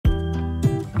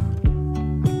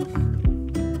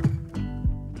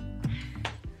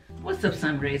What's up,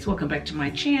 Sun Rays? Welcome back to my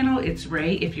channel. It's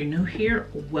Ray. If you're new here,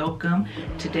 welcome.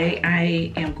 Today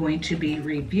I am going to be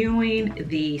reviewing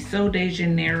the Sol de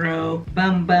Janeiro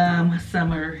Bum Bum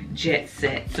Summer Jet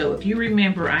Set. So if you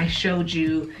remember, I showed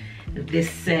you this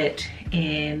set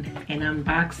in an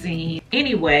unboxing.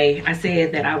 Anyway, I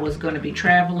said that I was going to be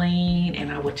traveling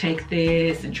and I would take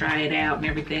this and try it out and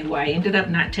everything. Well, I ended up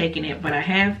not taking it, but I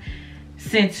have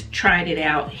since tried it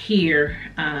out here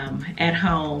at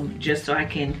home, just so I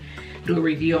can do a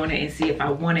review on it and see if I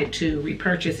wanted to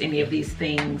repurchase any of these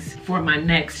things for my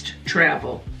next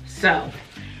travel. So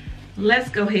let's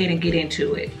go ahead and get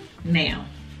into it. Now,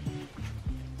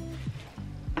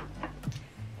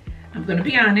 I'm going to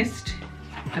be honest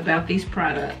about these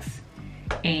products,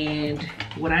 and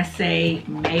what I say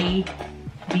may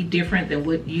be different than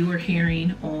what you are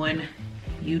hearing on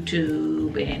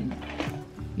YouTube and,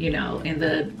 you know, in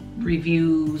the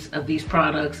reviews of these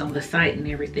products on the site and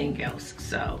everything else.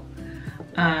 So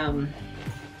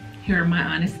here are my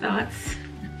honest thoughts.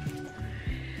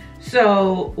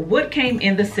 So what came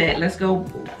in the set? Let's go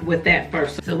with that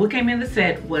first. So what came in the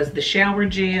set was the shower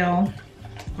gel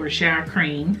or shower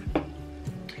cream,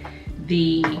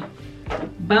 the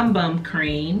Bum Bum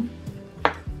cream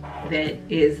that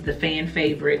is the fan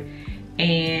favorite,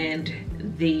 and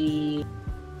the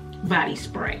body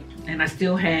spray. And I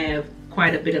still have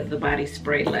quite a bit of the body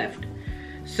spray left.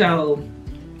 So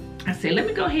I said, let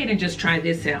me go ahead and just try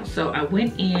this out. So I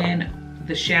went in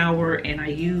the shower and I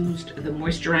used the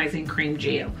moisturizing cream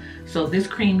gel. So this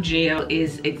cream gel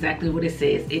is exactly what it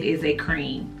says. It is a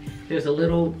cream. There's a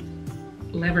little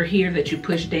lever here that you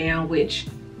push down, which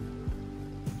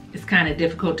is kind of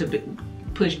difficult to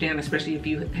push down, especially if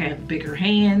you have bigger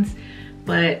hands.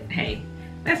 But hey,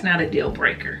 that's not a deal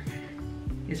breaker.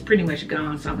 It's pretty much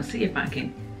gone, so I'm gonna see if I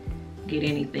can get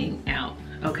anything out.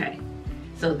 Okay,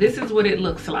 so this is what it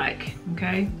looks like.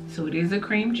 Okay, so it is a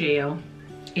cream gel.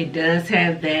 It does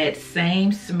have that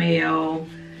same smell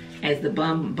as the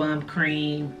Bum Bum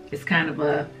cream. It's kind of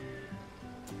a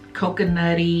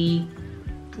coconutty,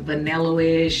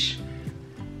 vanilla-ish,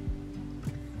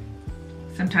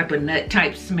 some type of nut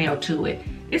type smell to it.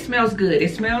 It smells good.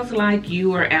 It smells like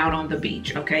you are out on the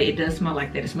beach, okay? It does smell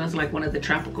like that. It smells like one of the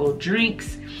tropical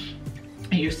drinks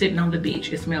and you're sitting on the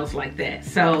beach. It smells like that.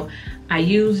 So I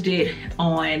used it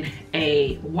on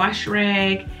a wash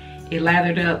rag. It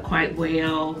lathered up quite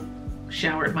well,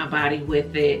 showered my body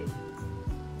with it,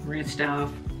 rinsed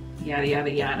off, yada,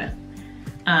 yada, yada.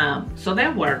 So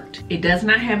that worked. It does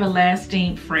not have a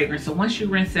lasting fragrance. So once you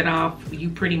rinse it off, you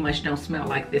pretty much don't smell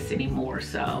like this anymore.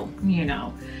 So, you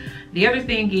know. The other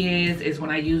thing is when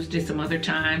I used it some other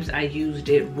times, I used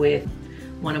it with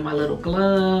one of my little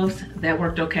gloves. That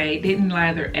worked okay. It didn't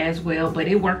lather as well, but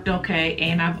it worked okay.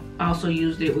 And I've also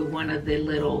used it with one of the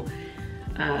little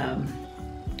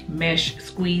mesh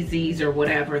squeezies or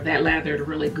whatever. That lathered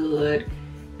really good.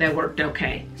 That worked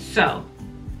okay. So,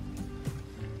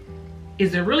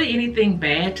 is there really anything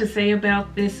bad to say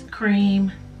about this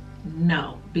cream?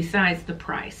 No, besides the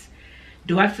price.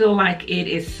 Do I feel like it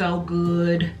is so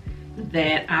good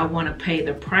that I want to pay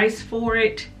the price for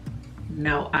it?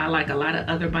 No, I like a lot of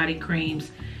other body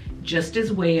creams just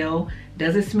as well.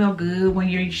 Does it smell good when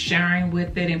you're showering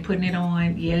with it and putting it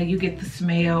on? Yeah, you get the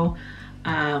smell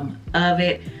of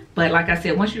it. But like I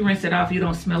said, once you rinse it off, you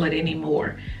don't smell it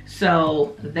anymore.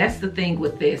 So that's the thing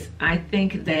with this. I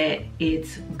think that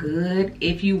it's good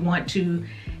if you want to,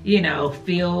 you know,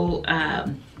 feel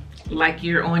like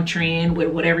you're on trend with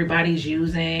what everybody's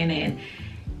using and,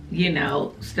 you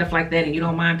know, stuff like that, and you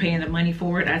don't mind paying the money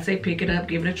for it. I'd say pick it up,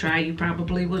 give it a try. You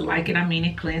probably would like it. I mean,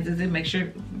 it cleanses it, makes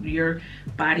your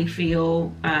body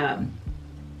feel,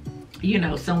 you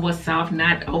know, somewhat soft,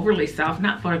 not overly soft,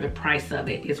 not for the price of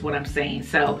it is what I'm saying.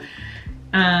 So,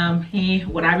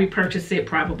 would I repurchase it?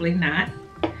 Probably not.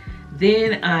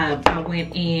 Then I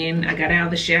went in, I got out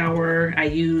of the shower, I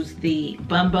used the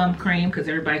Bum Bum cream because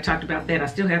everybody talked about that. I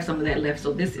still have some of that left,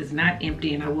 so this is not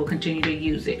empty and I will continue to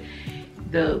use it.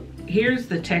 Here's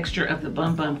the texture of the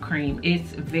Bum Bum cream.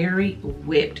 It's very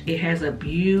whipped. It has a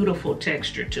beautiful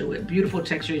texture to it. Beautiful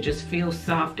texture. It just feels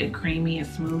soft and creamy and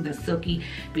smooth and silky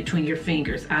between your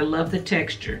fingers. I love the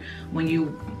texture. When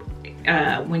you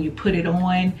put it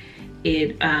on,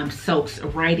 it soaks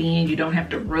right in. You don't have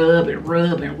to rub and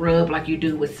rub and rub like you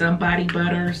do with some body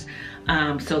butters.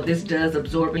 So this does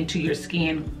absorb into your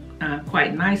skin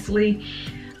quite nicely.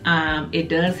 It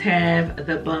does have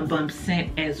the Bum Bum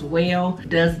scent as well.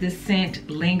 Does this scent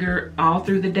linger all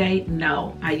through the day?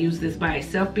 No. I used this by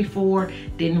itself before,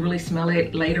 didn't really smell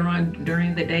it later on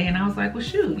during the day, and I was like, well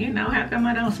shoot, you know, how come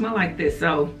I don't smell like this?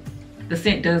 So the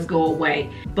scent does go away.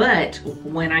 But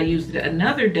when I used it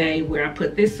another day where I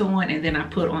put this on and then I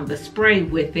put on the spray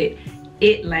with it,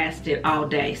 it lasted all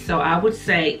day. So I would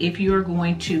say if you're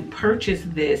going to purchase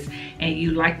this and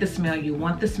you like the smell, you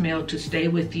want the smell to stay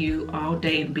with you all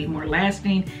day and be more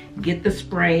lasting, get the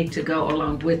spray to go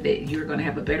along with it. You're gonna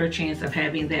have a better chance of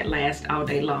having that last all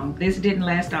day long. This didn't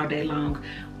last all day long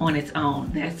on its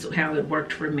own. That's how it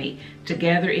worked for me.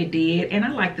 Together it did, and I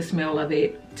like the smell of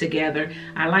it together.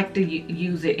 I like to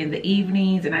use it in the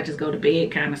evenings, and I just go to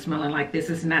bed kind of smelling like this.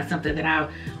 It's not something that I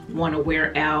want to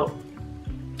wear out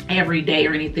every day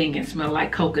or anything and smell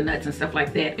like coconuts and stuff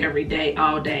like that every day,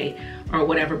 all day or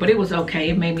whatever. But it was okay.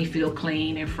 It made me feel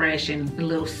clean and fresh and a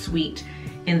little sweet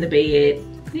in the bed,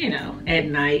 you know, at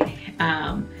night.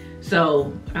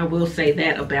 So I will say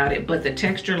that about it. But the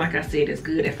texture, like I said, is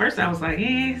good. At first I was like,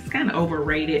 it's kind of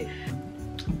overrated,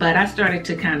 but I started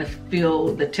to kind of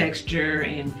feel the texture,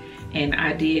 and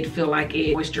I did feel like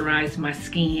it moisturized my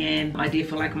skin. I did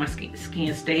feel like my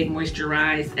skin stayed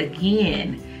moisturized.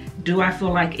 Again, do I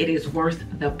feel like it is worth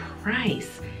the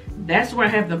price? That's where I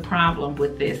have the problem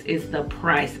with this, is the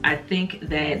price. I think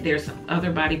that there's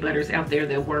other body butters out there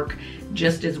that work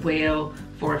just as well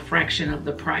for a fraction of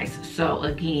the price. So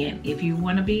again, if you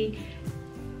want to be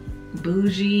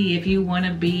bougie, if you want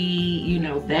to be, you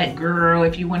know, that girl,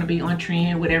 if you want to be on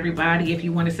trend with everybody, if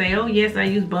you want to say, oh yes, I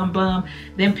use Bum Bum,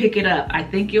 then pick it up. I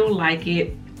think you'll like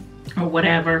it or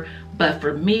whatever. But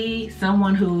for me,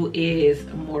 someone who is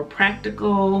more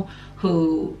practical,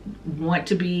 who want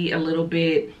to be a little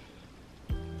bit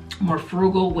more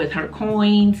frugal with her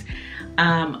coins,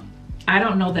 I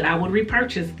don't know that I would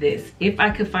repurchase this. If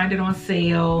I could find it on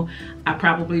sale, I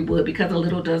probably would, because a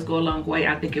little does go a long way.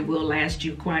 I think it will last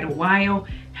you quite a while.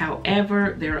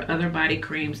 However, there are other body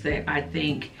creams that I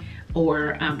think,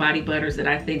 or body butters that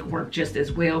I think work just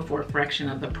as well for a fraction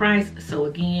of the price. So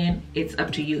again, it's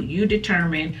up to you. You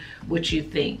determine what you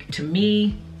think. To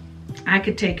me, I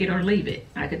could take it or leave it.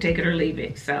 I could take it or leave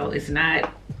it. So it's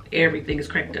not everything is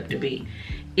cracked up to be.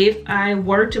 If I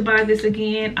were to buy this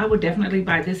again, I would definitely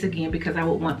buy this again because I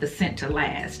would want the scent to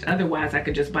last. Otherwise, I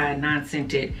could just buy a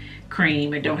non-scented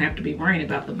cream and don't have to be worrying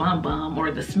about the Bum Bum or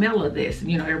the smell of this.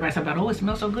 You know, everybody's talking about, oh, it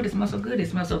smells so good, it smells so good, it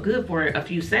smells so good for a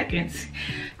few seconds.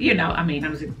 You know, I mean, I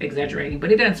was exaggerating,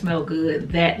 but it doesn't smell good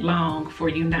that long for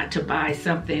you not to buy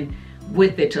something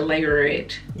with it to layer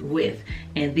it with.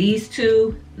 And these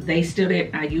two, they still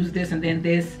did. I used this and then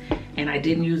this, and I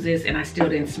didn't use this and I still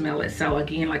didn't smell it. So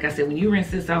again, like I said, when you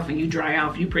rinse this off and you dry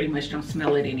off, you pretty much don't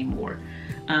smell it anymore.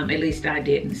 At least I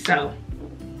didn't. So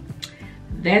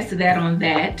that's that on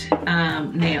that.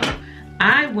 Now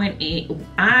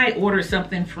I ordered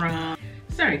something from,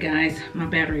 sorry guys, my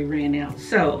battery ran out.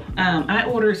 So I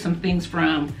ordered some things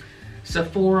from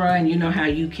Sephora, and you know how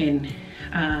you can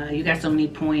you got so many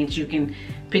points, you can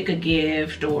pick a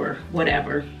gift or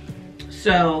whatever.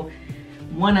 So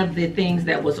one of the things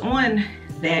that was on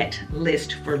that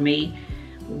list for me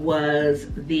was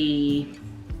the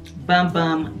Bum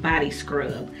Bum body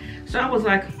scrub. So I was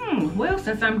like, well,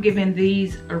 since I'm giving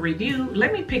these a review,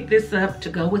 let me pick this up to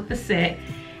go with the set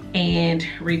and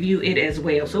review it as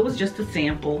well. So it was just a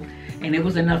sample, and it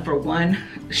was enough for one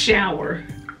shower,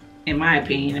 in my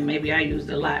opinion, and maybe I used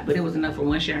a lot, but it was enough for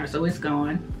one shower, so it's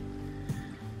gone.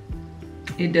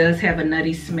 It does have a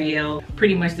nutty smell,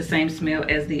 pretty much the same smell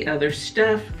as the other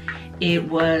stuff. It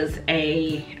was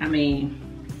a, I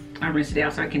mean, I rinsed it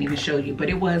out so I can't even show you, but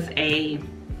it was a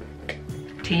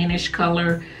tannish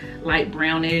color, light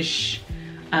brownish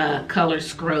color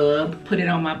scrub. Put it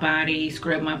on my body,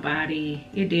 scrub my body.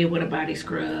 It did what a body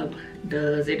scrub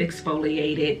does. It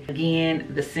exfoliated.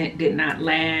 Again, the scent did not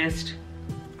last.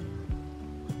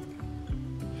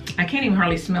 I can't even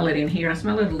hardly smell it in here. I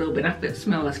smell it a little bit. I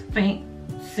smell a faint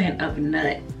scent of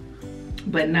nut,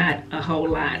 but not a whole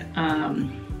lot.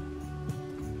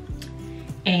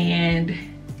 And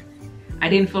I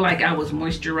didn't feel like I was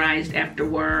moisturized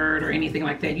afterward or anything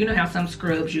like that. You know how some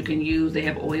scrubs you can use, they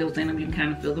have oils in them. You can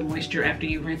kind of feel the moisture after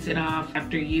you rinse it off,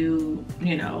 after you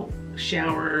know,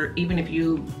 shower. Even if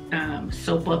you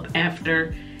soap up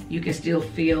after, you can still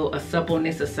feel a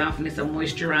suppleness, a softness, a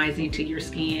moisturizing to your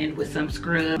skin with some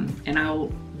scrub. And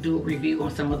I'll do a review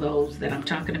on some of those that I'm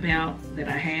talking about that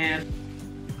I have.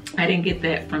 I didn't get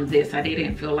that from this. I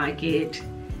didn't feel like it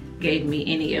gave me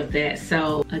any of that.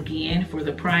 So again, for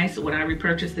the price, would I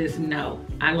repurchase this? No.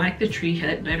 I like the Tree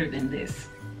Hut better than this.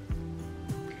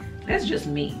 That's just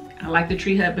me. I like the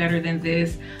Tree Hut better than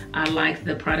this. I like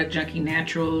the Product Junkie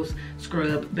Naturals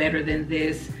scrub better than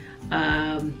this.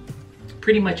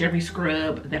 Pretty much every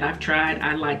scrub that I've tried,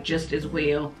 I like just as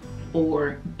well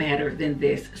or better than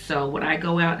this. So would I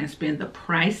go out and spend the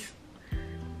price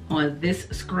on this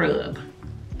scrub,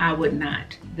 I would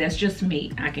not. That's just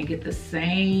me. I can get the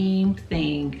same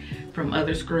thing from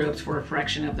other scrubs for a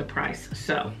fraction of the price.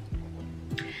 So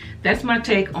that's my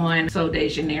take on Sol de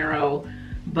Janeiro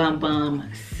Bum Bum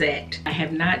set. I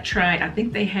have not tried, I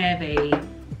think they have a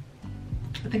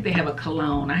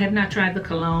cologne. I have not tried the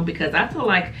cologne because I feel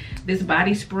like this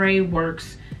body spray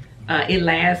works. It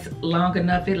lasts long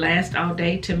enough. It lasts all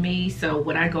day to me. So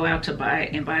would I go out to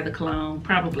buy the cologne?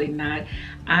 Probably not.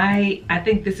 I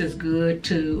think this is good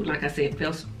to, like I said,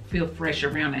 feel fresh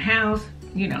around the house.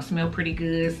 You know, smell pretty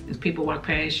good. As people walk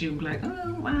past you, like, oh,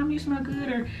 mom, you smell good,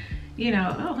 or, you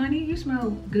know, oh, honey, you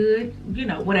smell good. You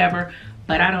know, whatever.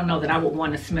 But I don't know that I would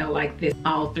want to smell like this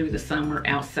all through the summer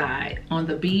outside. On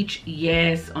the beach,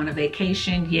 yes. On a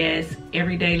vacation, yes.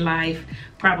 Everyday life,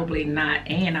 probably not.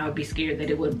 And I would be scared that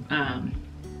it would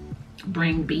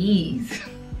bring bees.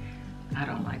 I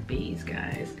don't like bees,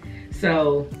 guys.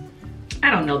 So I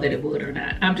don't know that it would or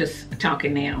not. I'm just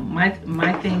talking now. My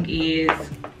thing is,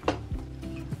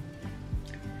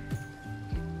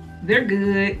 they're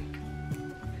good.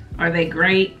 Are they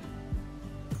great?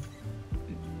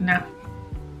 Not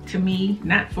to me,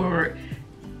 not for,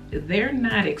 they're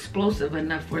not explosive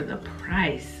enough for the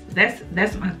price.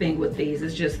 That's my thing with these.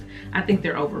 It's just, I think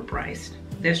they're overpriced.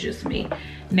 That's just me.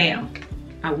 Now,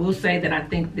 I will say that I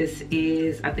think this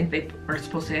is, I think they are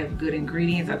supposed to have good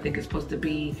ingredients. I think it's supposed to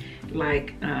be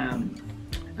like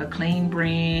a clean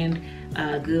brand,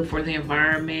 good for the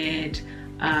environment,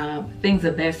 things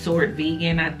of that sort,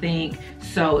 vegan, I think.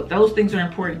 So if those things are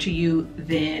important to you,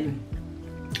 then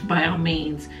by all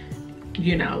means,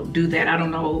 you know, do that. I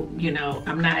don't know, you know,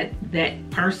 I'm not that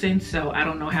person, so I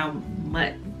don't know how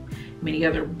many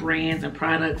other brands and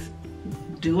products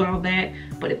do all that.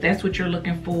 But if that's what you're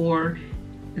looking for,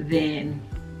 then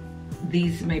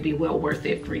these may be well worth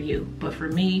it for you. But for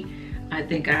me, I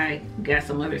think I got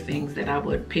some other things that I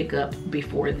would pick up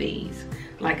before these.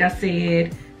 Like I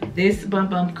said, this Bum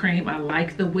Bum cream, I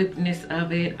like the whippedness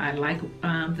of it. I like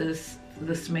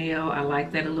the smell. I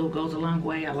like that a little goes a long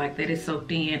way. I like that it's so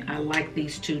thin. I like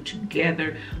these two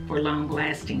together for long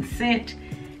lasting scent.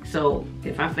 So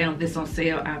if I found this on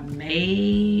sale, I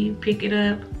may pick it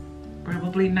up.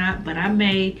 Probably not, but I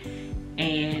may.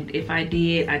 And if I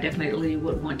did, I definitely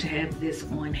would want to have this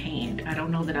on hand. I don't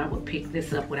know that I would pick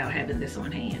this up without having this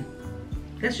on hand.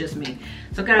 That's just me.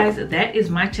 So guys, that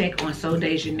is my take on Sol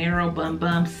de Janeiro Bum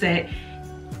Bum set.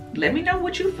 Let me know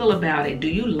what you feel about it. Do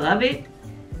you love it?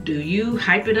 Do you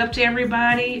hype it up to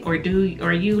everybody? Or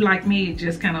are you like me,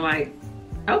 just kind of like,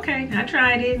 okay, I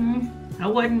tried it. I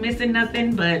wasn't missing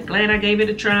nothing, but glad I gave it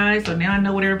a try. So now I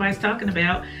know what everybody's talking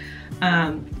about.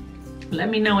 Let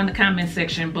me know in the comment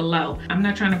section below. I'm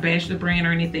not trying to bash the brand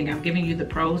or anything. I'm giving you the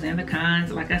pros and the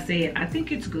cons. Like I said, I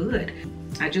think it's good.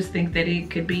 I just think that it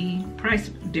could be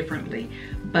priced differently.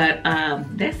 But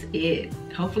that's it.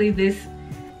 Hopefully this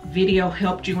video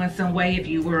helped you in some way. If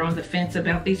you were on the fence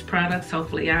about these products,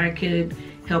 hopefully I could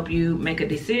help you make a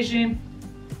decision.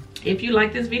 If you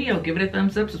like this video, give it a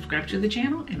thumbs up, subscribe to the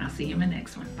channel, and I'll see you in the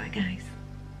next one. Bye guys.